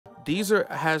Deezer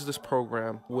has this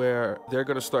program where they're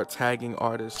going to start tagging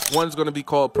artists. One's going to be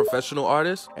called professional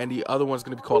artists, and the other one's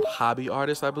going to be called hobby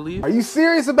artists, I believe. Are you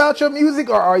serious about your music,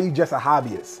 or are you just a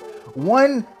hobbyist?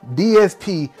 One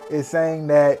DSP is saying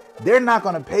that they're not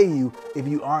going to pay you if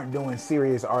you aren't doing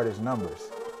serious artist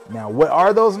numbers. Now, what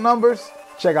are those numbers?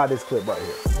 Check out this clip right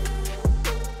here.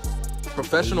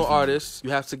 Professional artists, you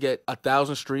have to get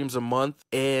 1,000 streams a month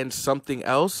and something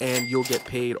else, and you'll get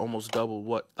paid almost double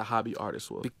what the hobby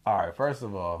artist will. All right, first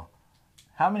of all,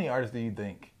 how many artists do you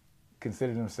think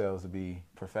consider themselves to be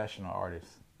professional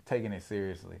artists, taking it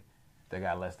seriously, that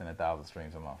got less than 1,000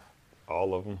 streams a month?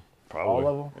 All of them, probably. All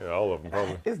of them? Yeah, all of them,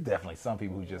 probably. It's definitely some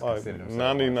people who just like consider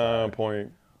themselves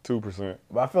 99.2%.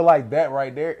 But I feel like that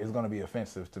right there is going to be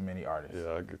offensive to many artists.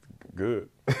 Yeah, good.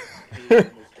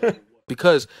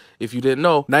 Because if you didn't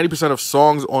know, 90% of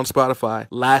songs on Spotify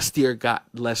last year got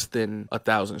less than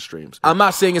 1,000 streams. I'm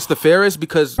not saying it's the fairest,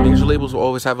 because major labels will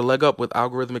always have a leg up with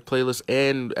algorithmic playlists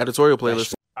and editorial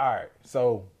playlists. All right,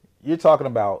 so you're talking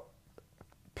about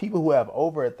people who have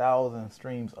over 1,000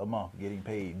 streams a month getting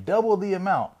paid double the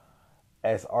amount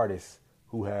as artists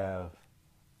who have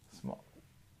small.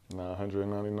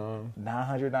 999.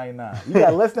 999. You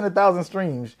got less than 1,000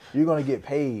 streams, you're going to get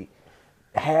paid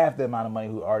half the amount of money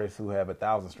who artists who have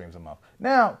 1,000 streams a month.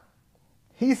 Now,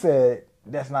 he said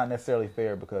that's not necessarily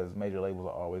fair because major labels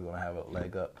are always going to have a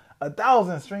leg up.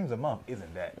 1,000 streams a month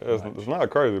isn't that much. It's not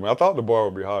crazy, man. I thought the bar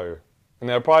would be higher. And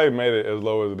that probably made it as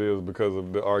low as it is because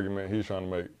of the argument he's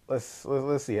trying to make.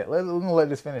 Let's see it. We're going to let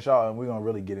this finish out, and we're going to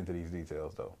really get into these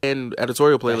details, though. And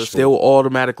editorial playlists, they will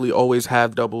automatically always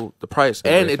have double the price.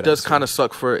 And it does kind of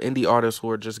suck for indie artists who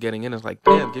are just getting in. It's like,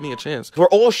 damn, give me a chance. We're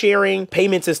all sharing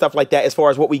payments and stuff like that as far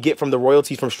as what we get from the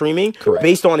royalties from streaming. Correct.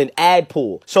 Based on an ad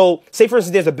pool. So, say for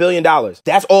instance, there's $1 billion.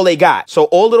 That's all they got. So,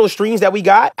 all little streams that we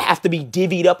got have to be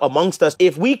divvied up amongst us.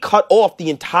 If we cut off the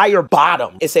entire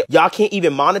bottom and say, y'all can't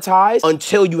even monetize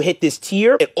until you hit this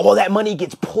tier, and all that money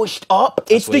gets pushed up,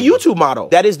 it's the YouTube model.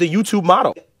 That is the YouTube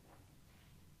model.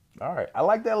 All right. I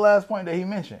like that last point that he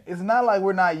mentioned. It's not like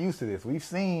we're not used to this. We've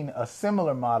seen a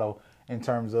similar model in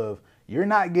terms of you're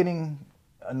not getting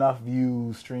enough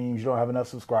views, streams, you don't have enough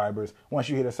subscribers. Once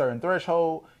you hit a certain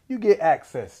threshold, you get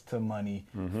access to money,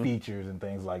 features, and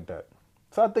things like that.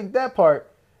 So I think that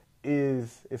part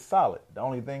is solid. The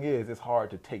only thing is it's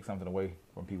hard to take something away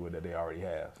from people that they already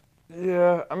have.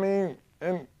 Yeah, I mean,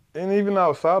 and even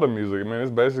outside of music, I mean,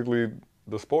 it's basically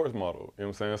the sports model. You know what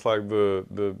I'm saying? It's like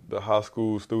the high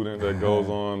school student that goes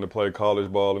on to play college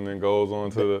ball and then goes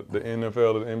on to the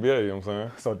NFL or the NBA, you know what I'm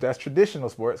saying? So that's traditional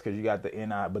sports because you got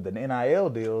the but the NIL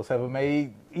deals have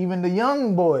made even the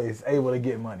young boys able to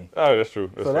get money. Oh, that's true.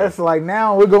 That's like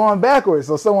now we're going backwards.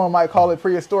 So someone might call it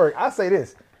prehistoric. I say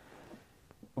this.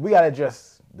 We got to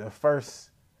address the first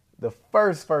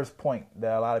point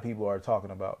that a lot of people are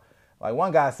talking about. Like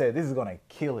one guy said, this is going to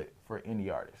kill it for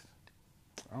indie artists.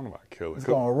 I don't know about kill it. It's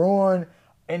going to ruin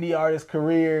indie artists'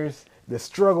 careers. The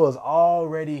struggle is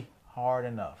already hard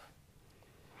enough.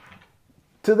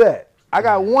 To that, I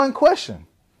got one question.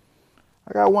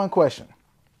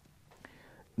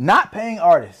 Not paying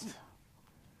artists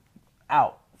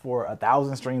out for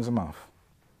 1,000 streams a month.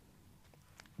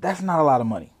 That's not a lot of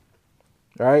money.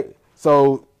 All right?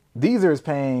 So Deezer is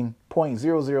paying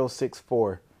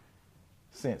 0.0064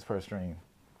 cents per stream.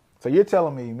 So you're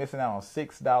telling me missing out on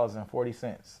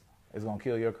 $6.40 is gonna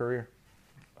kill your career?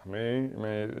 I mean,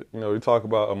 you know, you talk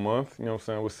about a month, you know what I'm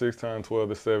saying, with 6 times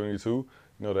 12 is 72. You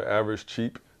know, the average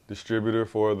cheap distributor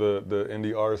for the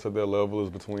indie artists at that level is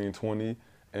between $20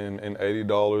 and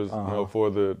 $80, you know, for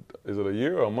is it a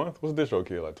year or a month? What's the distro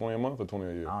kid, like 20 a month or 20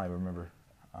 a year? I don't even remember.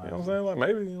 You know what I'm saying? Like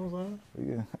maybe, you know what I'm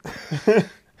saying? Yeah.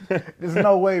 There's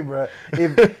no way, bro.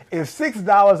 If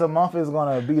 $6 a month is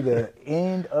gonna be the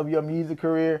end of your music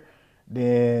career,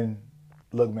 then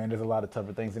look, man, there's a lot of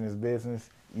tougher things in this business.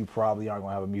 You probably aren't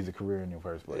gonna have a music career in your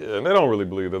first place. Yeah, and they don't really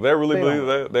believe that. They really believe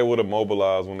that. They would have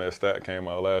mobilized when that stat came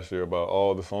out last year about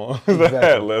all the songs that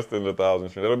had less than 1,000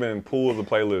 streams. There would have been pools of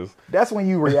playlists. That's when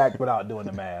you react without doing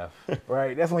the math,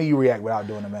 right? That's when you react without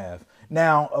doing the math.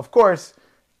 Now, of course,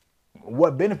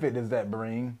 what benefit does that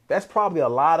bring? That's probably a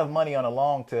lot of money on a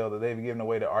long tail that they've given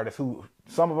away to artists who,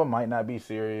 some of them might not be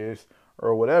serious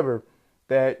or whatever,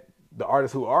 that the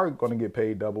artists who are going to get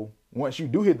paid double, once you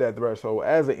do hit that threshold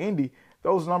as an indie,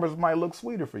 those numbers might look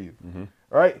sweeter for you,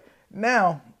 right?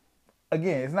 Now,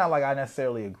 again, it's not like I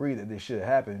necessarily agree that this should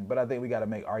happen, but I think we got to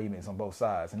make arguments on both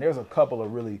sides. And there's a couple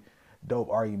of really dope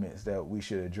arguments that we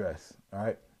should address, all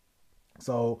right?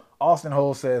 So Austin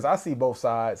Hole says, I see both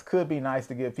sides. Could be nice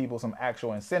to give people some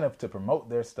actual incentive to promote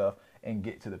their stuff and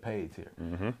get to the paid tier.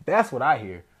 That's what I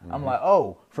hear. I'm like,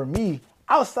 oh, for me,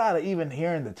 outside of even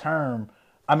hearing the term,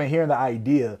 hearing the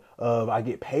idea of I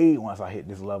get paid once I hit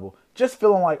this level, just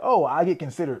feeling like, oh, I get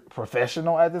considered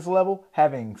professional at this level,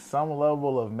 having some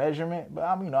level of measurement. But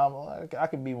I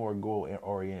can be more goal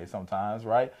oriented sometimes,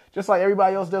 right? Just like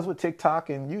everybody else does with TikTok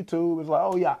and YouTube. It's like,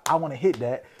 oh yeah, I want to hit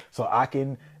that so I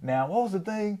can. Now, what was the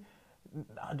thing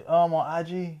on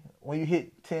IG when you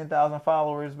hit 10,000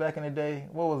 followers back in the day?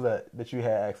 What was that you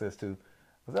had access to?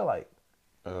 Was that like?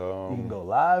 You can go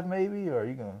live maybe, or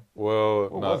you can. Well,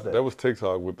 that was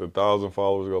TikTok with the 1,000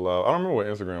 followers go live. I don't remember what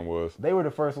Instagram was. They were the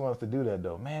first ones to do that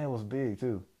though. Man, it was big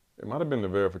too. It might have been the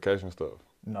verification stuff.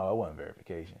 No, it wasn't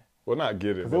verification. Well, not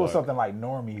get it. Because it was something like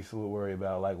normies would worry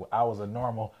about. Like I was a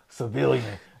normal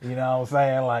civilian, you know what I'm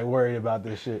saying? Like worried about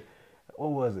this shit.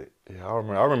 What was it? Yeah, I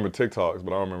remember TikToks,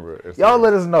 but I don't remember Instagram. Y'all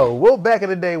let us know. Well, back in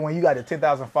the day when you got the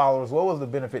 10,000 followers, what was the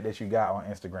benefit that you got on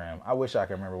Instagram? I wish I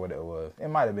could remember what it was. It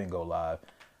might have been go live.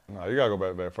 No, you gotta go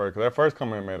back to that first, because that first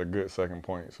comment made a good second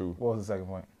point too. What was the second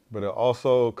point? But it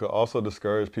could also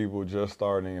discourage people just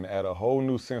starting and add a whole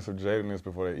new sense of jadedness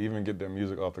before they even get their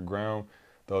music off the ground.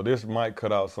 Though this might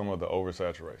cut out some of the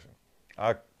oversaturation.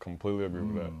 I completely agree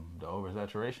with that. The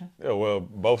oversaturation? Yeah, well,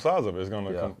 both sides of it is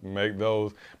gonna make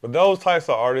those. But those types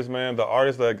of artists, man, the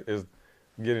artist that is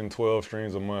getting 12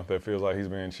 streams a month that feels like he's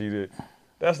being cheated,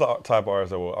 that's the type of artist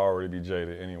that will already be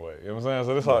jaded anyway. You know what I'm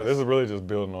saying? So this is really just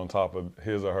building on top of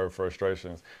his or her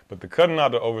frustrations. But the cutting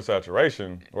out the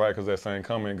oversaturation, right, because that same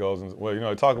comment goes,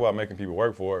 well, talk about making people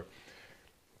work for it.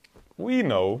 We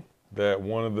know that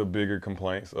one of the bigger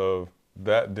complaints of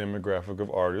that demographic of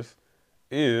artists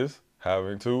is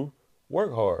having to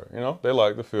work hard. They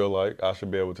like to feel like I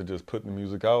should be able to just put the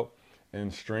music out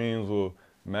and streams will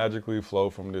magically flow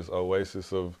from this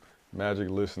oasis of magic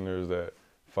listeners that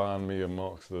find me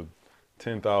amongst the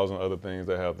 10,000 other things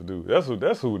they have to do. That's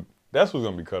who's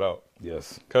gonna be cut out.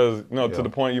 Yes. Because to the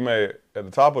point you made at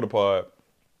the top of the pod,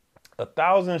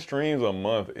 1,000 streams a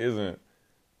month isn't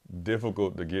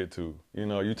difficult to get to.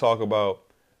 You talk about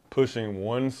pushing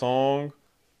one song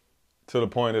to the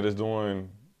point that it's doing,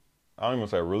 I don't even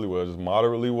say really well, just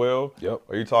moderately well. Yep.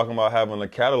 Or you talking about having a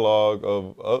catalog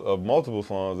of multiple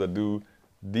songs that do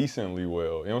decently well. You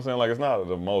know what I'm saying? Like, it's not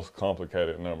the most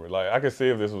complicated number. Like, I could see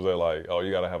if this was at like, oh,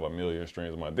 you got to have 1 million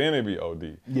streams a month, then it'd be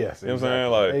OD. Yes, you know what I'm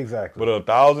saying? Like, exactly. But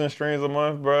 1,000 streams a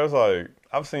month, bro, it's like,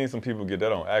 I've seen some people get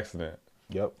that on accident.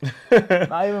 Yep.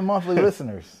 Not even monthly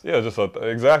listeners. Yeah,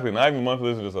 exactly. Not even monthly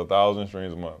listeners, just 1,000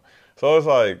 streams a month. So it's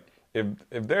like, if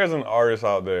there's an artist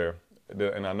out there,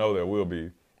 and I know there will be,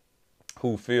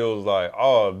 who feels like,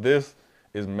 oh, this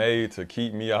is made to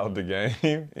keep me out the game.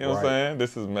 You know what I'm saying?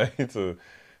 This is made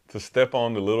to step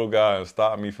on the little guy and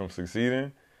stop me from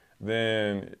succeeding.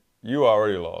 Then you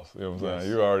already lost. You know what I'm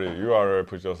saying? You already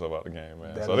put yourself out the game,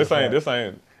 man. So this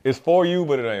ain't. It's for you,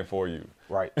 but it ain't for you.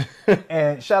 Right.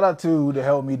 And shout out to the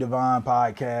Help Me Divine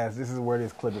podcast. This is where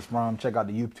this clip is from. Check out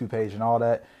the YouTube page and all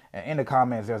that. And in the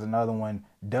comments, there's another one.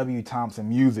 W. Thompson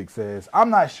Music says, I'm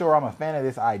not sure I'm a fan of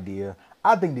this idea.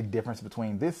 I think the difference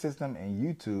between this system and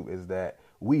YouTube is that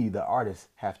we, the artists,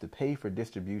 have to pay for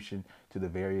distribution to the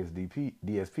various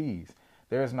DSPs.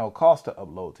 There is no cost to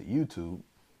upload to YouTube.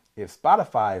 If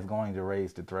Spotify is going to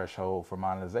raise the threshold for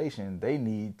monetization, they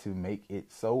need to make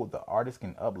it so the artists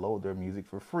can upload their music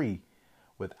for free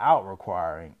without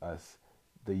requiring us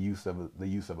the use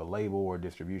of a label or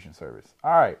distribution service.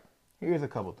 All right, here's a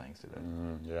couple things to that.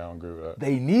 Yeah, I don't agree with that.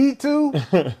 They need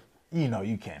to.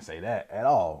 You can't say that at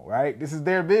all, right? This is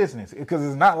their business, because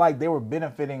it's not like they were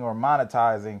benefiting or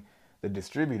monetizing the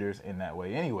distributors in that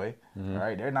way anyway,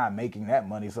 right? They're not making that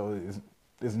money, so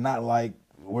it's not like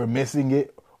we're missing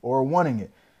it or wanting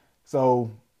it.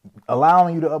 So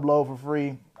allowing you to upload for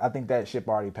free, I think that ship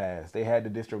already passed. They had the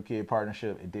DistroKid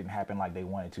partnership. It didn't happen like they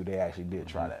wanted to. They actually did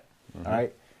try that, all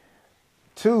right?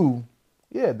 2,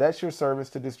 yeah, that's your service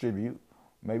to distribute.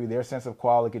 Maybe their sense of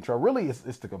quality control. Really,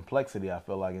 it's the complexity, I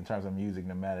feel like, in terms of music,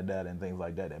 the metadata and things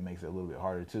like that makes it a little bit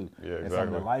harder, too. Yeah, exactly. And some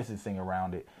of the licensing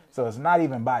around it. So it's not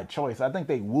even by choice. I think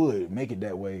they would make it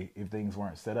that way if things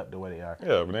weren't set up the way they are.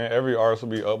 Yeah, but then every artist will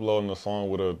be uploading a song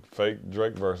with a fake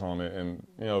Drake verse on it. And,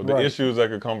 the issues that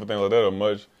could come from things like that are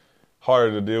much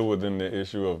harder to deal with than the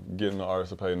issue of getting the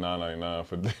artist to pay $9.99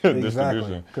 for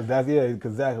distribution.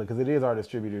 Because it is our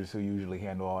distributors who usually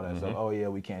handle all that stuff. Oh yeah,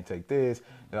 we can't take this.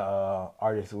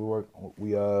 Artists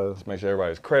we just make sure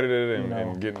everybody's credited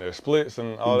and getting their splits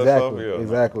and all that stuff. Yeah,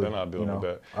 exactly. They're not dealing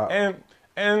with that.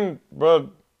 And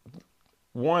bro,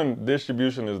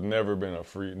 distribution of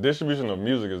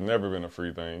music has never been a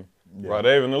free thing. Yeah. Right?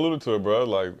 They even alluded to it, bro.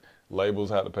 Like,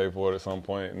 labels had to pay for it at some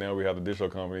point. Now we have the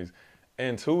distro companies.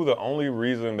 And 2, the only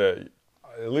reason that,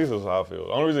 at least that's how I feel,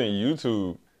 the only reason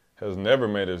YouTube has never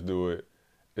made us do it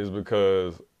is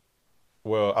because,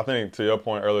 well, I think to your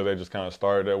point earlier, they just kind of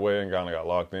started that way and kind of got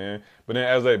locked in. But then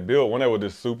as they built, when they were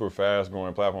this super fast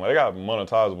growing platform, they got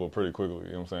monetizable pretty quickly.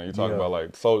 You know what I'm saying? You talk about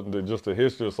like just the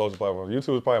history of social platforms.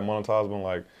 YouTube is probably monetizable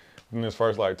like in its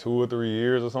first like 2 or 3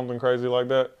 years or something crazy like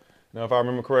that. Now, if I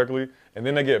remember correctly, and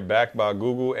then they get backed by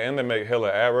Google and they make hella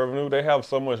ad revenue. They have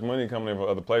so much money coming in from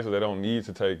other places they don't need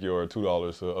to take your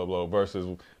 $2 to upload. Versus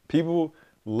people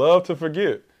love to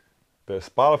forget that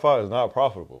Spotify is not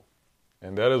profitable,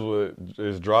 and that is what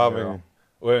is driving. Yeah.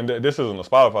 Well, and this isn't a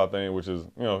Spotify thing, which is,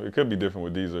 you know, it could be different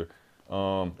with Deezer.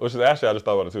 Which is actually, I just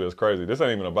thought about it too. That's crazy. This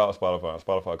ain't even about Spotify.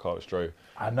 Spotify called it straight.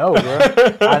 I know,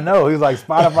 bro. I know. He's like,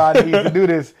 Spotify needs to do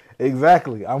this.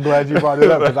 Exactly. I'm glad you brought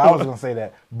it up because I was going to say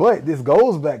that. But this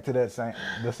goes back to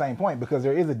the same point because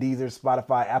there is a Deezer,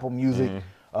 Spotify, Apple Music,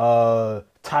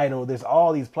 Tidal. There's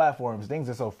all these platforms. Things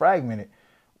are so fragmented.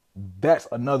 That's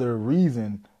another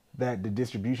reason that the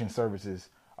distribution services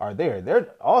are there. They're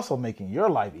also making your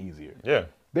life easier. Yeah.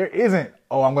 There isn't,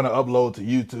 oh, I'm going to upload to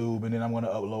YouTube and then I'm going to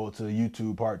upload to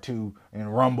YouTube Part 2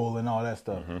 and Rumble and all that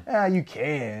stuff. Yeah, you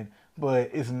can, but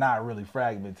it's not really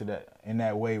fragmented in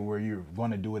that way where you're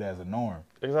going to do it as a norm.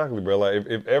 Exactly, bro. Like,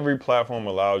 if every platform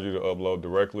allows you to upload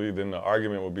directly, then the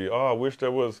argument would be, oh, I wish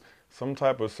there was some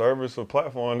type of service or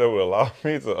platform that would allow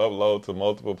me to upload to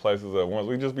multiple places at once.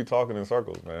 We'd just be talking in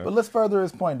circles, man. But let's further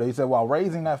his point, though. He said, while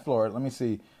raising that floor, let me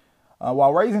see.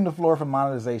 While raising the floor for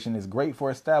monetization is great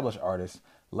for established artists,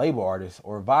 label artists,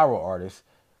 or viral artists,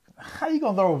 how you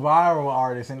gonna throw viral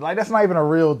artists in? Like, that's not even a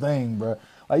real thing, bro.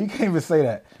 Like, you can't even say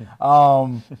that.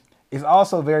 It's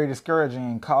also very discouraging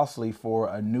and costly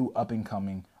for a new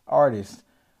up-and-coming artist.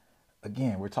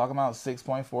 Again, we're talking about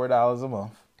 $6.4 a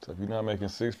month. So if you're not making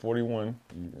 $6.41,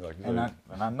 like you said.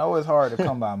 And I know it's hard to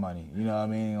come by money. You know what I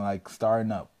mean? Like,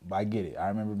 starting up. I get it. I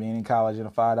remember being in college and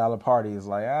a $5 party. It's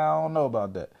like, I don't know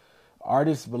about that.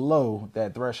 Artists below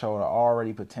that threshold are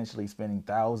already potentially spending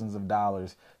thousands of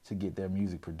dollars to get their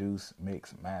music produced,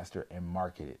 mixed, mastered, and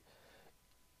marketed.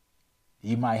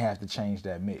 You might have to change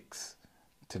that mix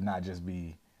to not just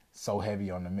be so heavy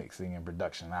on the mixing and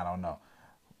production. I don't know.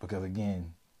 Because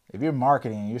again, if you're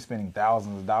marketing and you're spending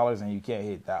thousands of dollars and you can't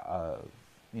hit that,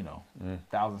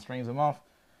 1,000 streams a month,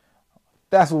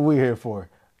 that's what we're here for.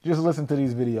 Just listen to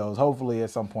these videos. Hopefully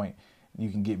at some point you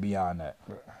can get beyond that.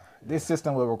 This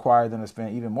system will require them to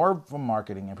spend even more for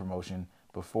marketing and promotion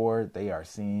before they are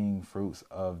seeing fruits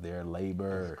of their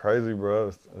labor. It's crazy,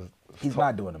 bro. He's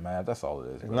not doing the math. That's all it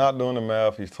is. He's not doing the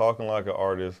math. He's talking like an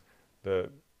artist that,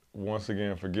 once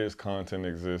again, forgets content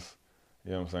exists.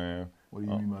 You know what I'm saying? What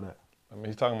do you mean by that? I mean,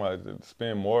 he's talking about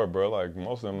spend more, bro. Like,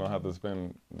 most of them don't have to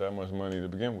spend that much money to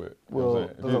begin with. Well,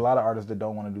 there's a lot of artists that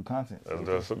don't want to do content.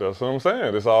 That's what I'm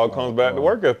saying. This all comes back to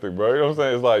work ethic, bro. You know what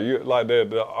I'm saying? It's like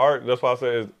the art. That's why I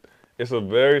say it's a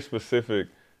very specific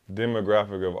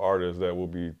demographic of artists that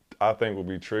I think will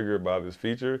be triggered by this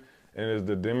feature, and it's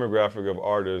the demographic of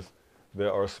artists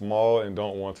that are small and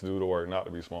don't want to do the work not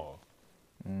to be small.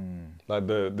 Like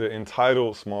the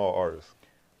entitled small artists.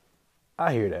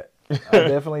 I hear that. I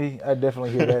definitely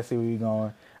hear that. See where you're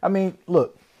going. I mean,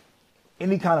 look,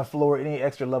 any kind of floor, any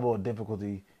extra level of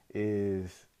difficulty it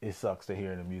sucks to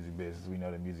hear in the music business. We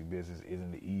know the music business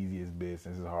isn't the easiest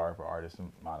business. It's hard for artists to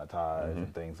monetize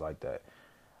and things like that.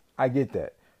 I get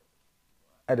that.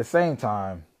 At the same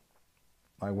time,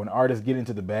 like when artists get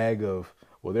into the bag of,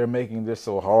 well, they're making this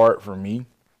so hard for me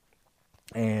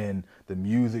and the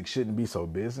music shouldn't be so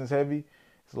business heavy,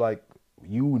 it's like,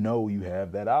 you know, you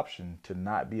have that option to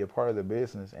not be a part of the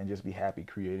business and just be happy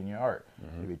creating your art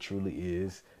if it truly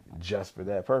is just for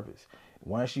that purpose.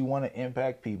 Once you want to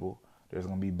impact people, there's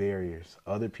going to be barriers,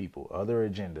 other people, other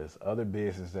agendas, other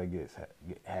business that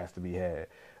has to be had.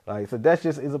 Like, so that's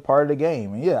just is a part of the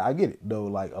game. And yeah, I get it though.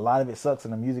 Like, a lot of it sucks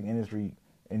in the music industry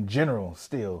in general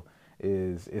still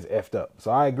is effed up.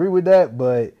 So I agree with that,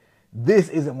 but this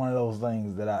isn't one of those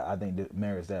things that I think that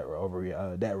merits that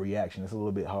that reaction. It's a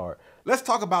little bit hard. Let's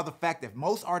talk about the fact that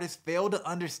most artists fail to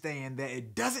understand that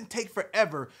it doesn't take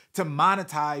forever to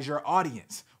monetize your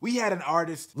audience. We had an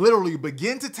artist literally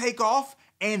begin to take off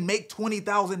and make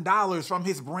 $20,000 from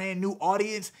his brand new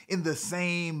audience in the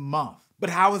same month. But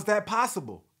how is that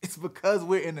possible? It's because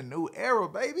we're in a new era,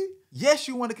 baby. Yes,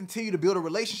 you want to continue to build a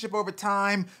relationship over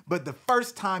time, but the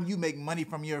first time you make money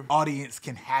from your audience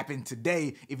can happen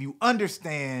today if you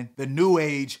understand the new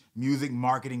age music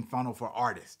marketing funnel for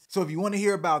artists. So if you want to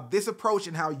hear about this approach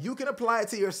and how you can apply it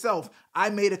to yourself, I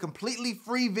made a completely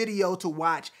free video to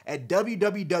watch at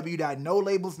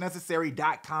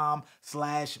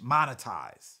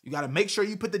www.nolabelsnecessary.com/monetize. You got to make sure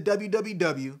you put the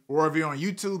www, or if you're on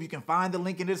YouTube, you can find the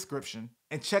link in the description.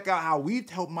 and check out how we've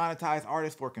helped monetize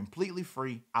artists for completely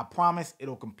free. I promise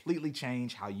it'll completely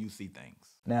change how you see things.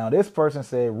 Now, this person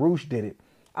said, Roosh did it.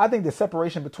 I think the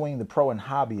separation between the pro and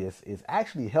hobbyist is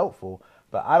actually helpful,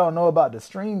 but I don't know about the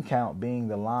stream count being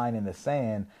the line in the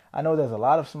sand. I know there's a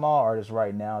lot of small artists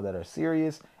right now that are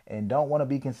serious and don't want to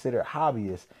be considered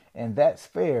hobbyists, and that's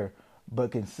fair,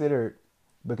 but consider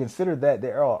that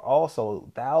there are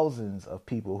also thousands of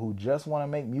people who just want to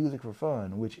make music for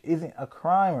fun, which isn't a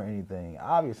crime or anything,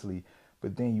 obviously,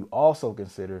 but then you also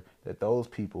consider that those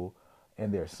people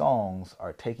and their songs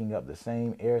are taking up the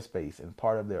same airspace and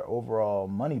part of their overall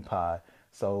money pie.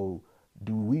 So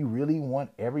do we really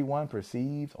want everyone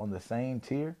perceived on the same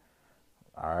tier?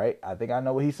 All right, I think I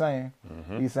know what he's saying.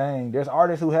 He's saying there's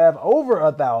artists who have over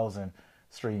 1,000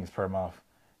 streams per month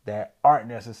that aren't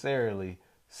necessarily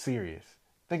serious.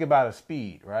 Think about a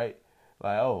Speed, right?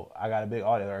 Like, oh, I got a big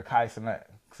audience, or a Kai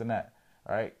Cenat,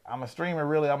 right? I'm a streamer,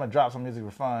 really. I'm going to drop some music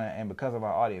for fun, and because of my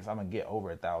audience, I'm going to get over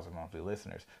 1,000 monthly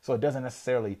listeners. So it doesn't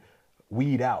necessarily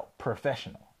weed out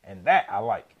professional, and that I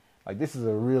like. Like, this is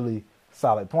a really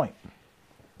solid point.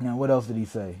 Now, what else did he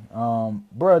say?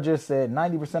 Bruh just said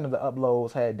 90% of the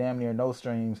uploads had damn near no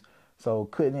streams, so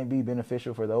couldn't it be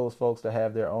beneficial for those folks to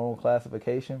have their own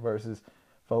classification versus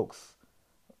folks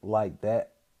like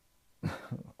that?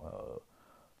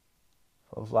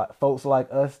 Folks like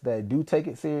us that do take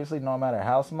it seriously, no matter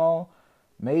how small,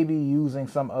 maybe using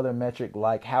some other metric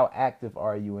like how active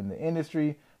are you in the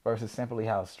industry versus simply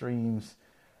how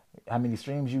many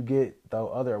streams you get, though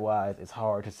otherwise it's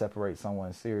hard to separate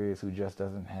someone serious who just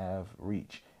doesn't have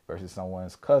reach versus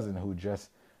someone's cousin who just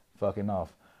fucking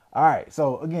off. All right,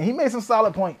 so again, he made some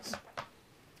solid points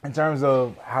in terms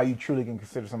of how you truly can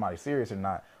consider somebody serious or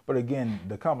not. But again,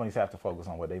 the companies have to focus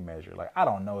on what they measure. Like, I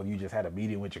don't know if you just had a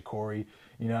meeting with Jacorey,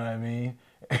 you know what I mean?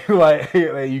 like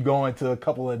you going to a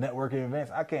couple of networking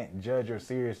events. I can't judge your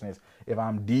seriousness if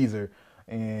I'm Deezer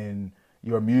in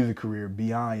your music career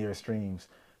beyond your streams.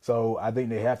 So I think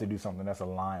they have to do something that's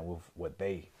aligned with what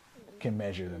they can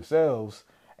measure themselves.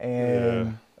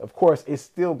 And of course, it's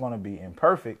still going to be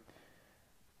imperfect.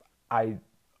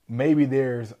 Maybe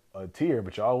there's a tier,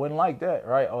 but y'all wouldn't like that,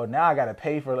 right? Oh, now I got to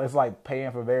pay for, it's like paying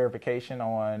for verification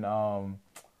on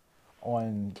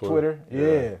Twitter.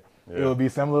 Yeah. It would be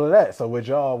similar to that. So would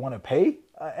y'all want to pay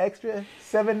an extra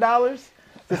 $7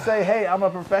 to say, hey, I'm a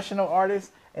professional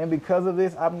artist, and because of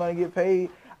this, I'm going to get paid?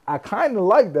 I kind of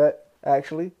like that,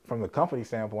 actually. From the company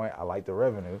standpoint, I like the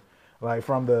revenue. Like,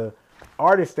 from the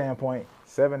artist standpoint,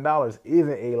 $7 isn't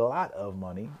a lot of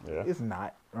money. Yeah. It's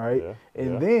not, right? Yeah.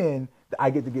 And then I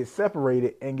get to get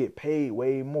separated and get paid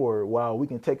way more, while we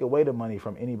can take away the money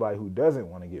from anybody who doesn't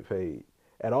want to get paid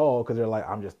at all because they're like,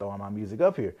 I'm just throwing my music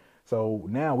up here. So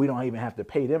now we don't even have to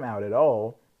pay them out at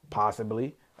all,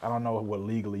 possibly. I don't know what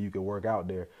legally you could work out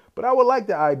there. But I would like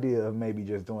the idea of maybe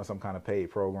just doing some kind of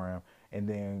paid program and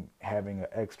then having an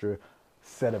extra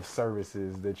set of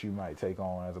services that you might take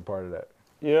on as a part of that.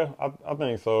 Yeah, I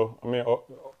think so. I mean,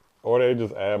 or they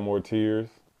just add more tiers.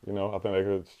 You know, I think they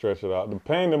could stretch it out. The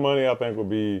paying the money, I think,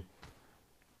 would be,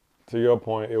 to your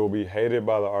point, it will be hated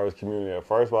by the artist community at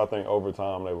first, but I think over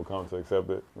time they will come to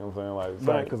accept it. You know what I'm saying?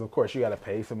 Right, because of course you got to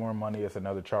pay some more money. It's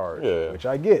another charge, which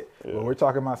I get. Yeah. But we're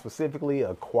talking about specifically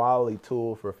a quality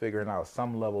tool for figuring out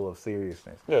some level of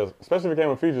seriousness. Yeah, especially if it came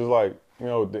with features like, you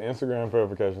know, the Instagram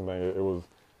verification thing. It was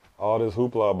all this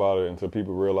hoopla about it until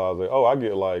people realize that, oh, I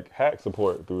get like hack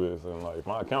support through this, and like if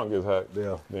my account gets hacked,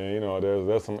 then you know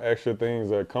there's some extra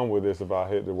things that come with this if I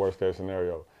hit the worst case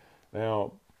scenario.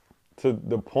 Now, to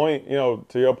the point, you know,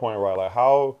 to your point, right? Like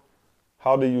how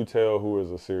do you tell who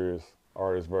is a serious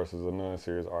artist versus a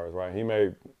non-serious artist, right? He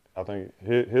made, I think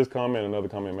his comment, another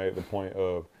comment made the point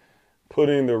of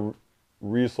putting the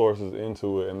resources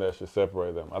into it, and that should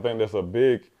separate them. I think that's a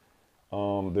big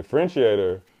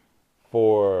differentiator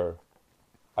for,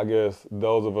 I guess,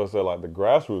 those of us at like the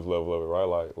grassroots level of it,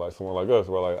 right? Like someone like us,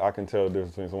 where like I can tell the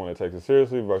difference between someone that takes it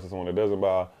seriously versus someone that doesn't,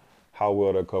 by how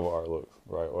well their cover art looks,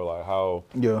 right? Or like how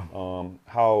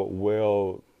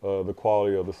well the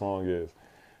quality of the song is.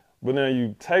 But then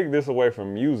you take this away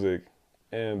from music,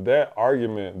 and that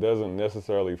argument doesn't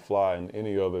necessarily fly in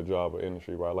any other job or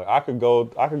industry, right? Like I could go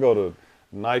to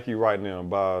Nike right now and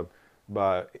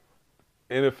buy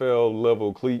NFL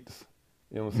level cleats.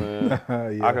 You know what I'm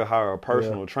saying? I could hire a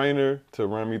personal trainer to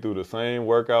run me through the same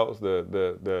workouts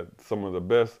that some of the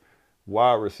best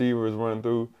wide receivers run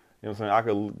through. You know what I'm saying? I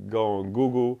could go on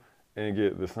Google and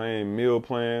get the same meal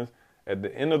plans. At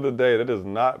the end of the day, that does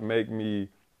not make me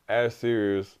as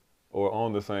serious or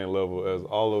on the same level as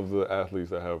all of the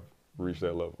athletes that have reached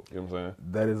that level. You know what I'm saying?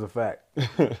 That is a fact.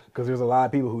 Because there's a lot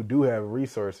of people who do have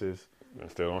resources and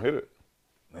still don't hit it.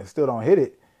 and still don't hit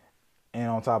it. And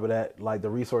on top of that, like the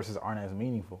resources aren't as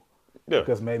meaningful. Yeah.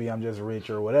 Because maybe I'm just rich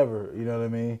or whatever. You know what I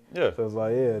mean? Yeah. So it's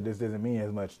like, yeah, this doesn't mean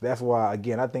as much. That's why,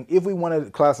 again, I think if we want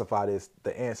to classify this,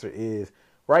 the answer is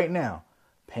right now,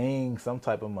 paying some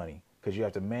type of money. Because you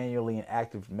have to manually and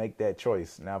actively make that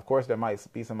choice. Now, of course, there might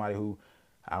be somebody who,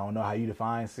 I don't know how you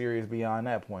define serious beyond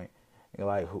that point. You know,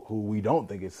 like who we don't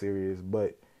think is serious,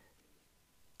 but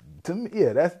to me,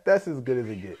 yeah, that's as good as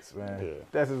it gets, man. Yeah.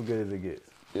 That's as good as it gets.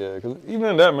 Yeah, because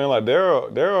even that, man, like there are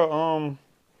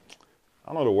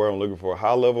I don't know the word I'm looking for,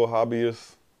 high-level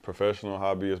hobbyists, professional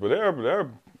hobbyists, but there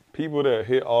are people that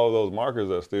hit all those markers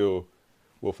that still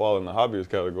will fall in the hobbyist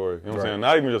category. You know what I'm saying?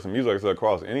 Not even just in music, it's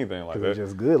across anything like that. It's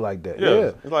just good like that. Yeah.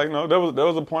 Yeah. It's like, there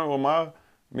was a point where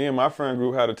me and my friend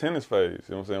group had a tennis phase.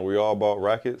 You know what I'm saying? We all bought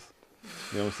rackets.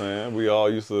 You know what I'm saying? We all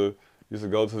used to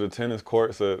go to the tennis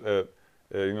courts at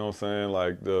you know what I'm saying,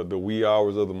 like the wee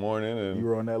hours of the morning. And You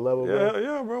were on that level, bro?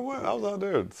 Yeah, bro. What? I was out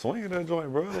there swinging that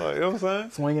joint, bro. Like, you know what I'm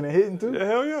saying? Swinging and hitting, too? Yeah,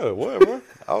 hell yeah. What, bro?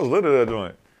 I was lit at that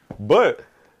joint. But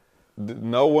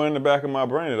nowhere in the back of my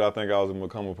brain did I think I was going to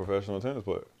become a professional tennis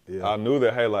player. Yeah. I knew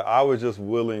that, hey, like, I was just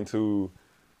willing to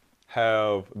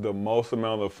have the most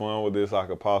amount of fun with this I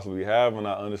could possibly have, and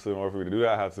I understood in order for me to do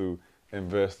that, I had to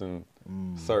invest in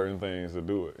certain things to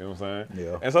do it. You know what I'm saying?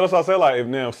 Yeah. And so that's what I said, like,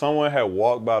 if someone had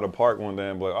walked by the park one day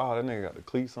and be like, oh, that nigga got the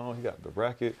cleats on, he got the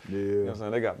racket. Yeah. You know what I'm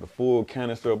saying? They got the full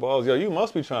canister of balls. Yo, you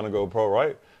must be trying to go pro,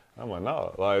 right? I'm like,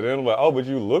 no. Like, then I'm like, oh, but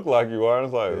you look like you are. And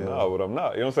it's like, no, but I'm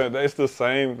not. You know what I'm saying? It's the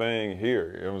same thing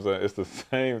here. You know what I'm saying? It's the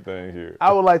same thing here.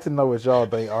 I would like to know what y'all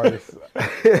think, artists.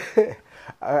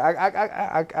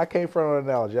 I came from an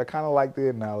analogy. I kind of like the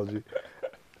analogy.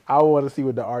 I want to see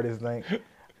what the artists think.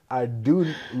 I do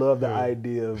love the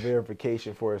idea of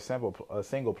verification for a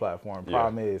single platform.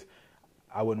 Problem is,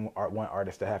 I wouldn't want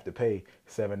artists to have to pay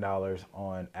 $7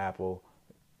 on Apple,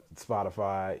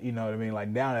 Spotify. You know what I mean? Like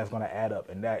now that's going to add up,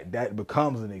 and that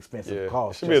becomes an expensive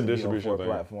cost. It should be a distribution thing.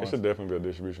 It should definitely be a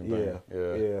distribution thing.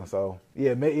 Yeah. So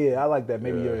I like that.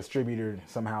 Maybe your distributor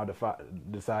somehow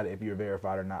decide if you're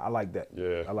verified or not. I like that.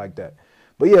 Yeah. I like that.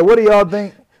 But yeah, what do y'all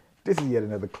think? This is yet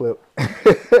another clip.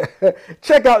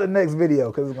 Check out the next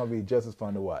video because it's going to be just as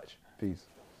fun to watch. Peace.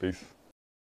 Peace.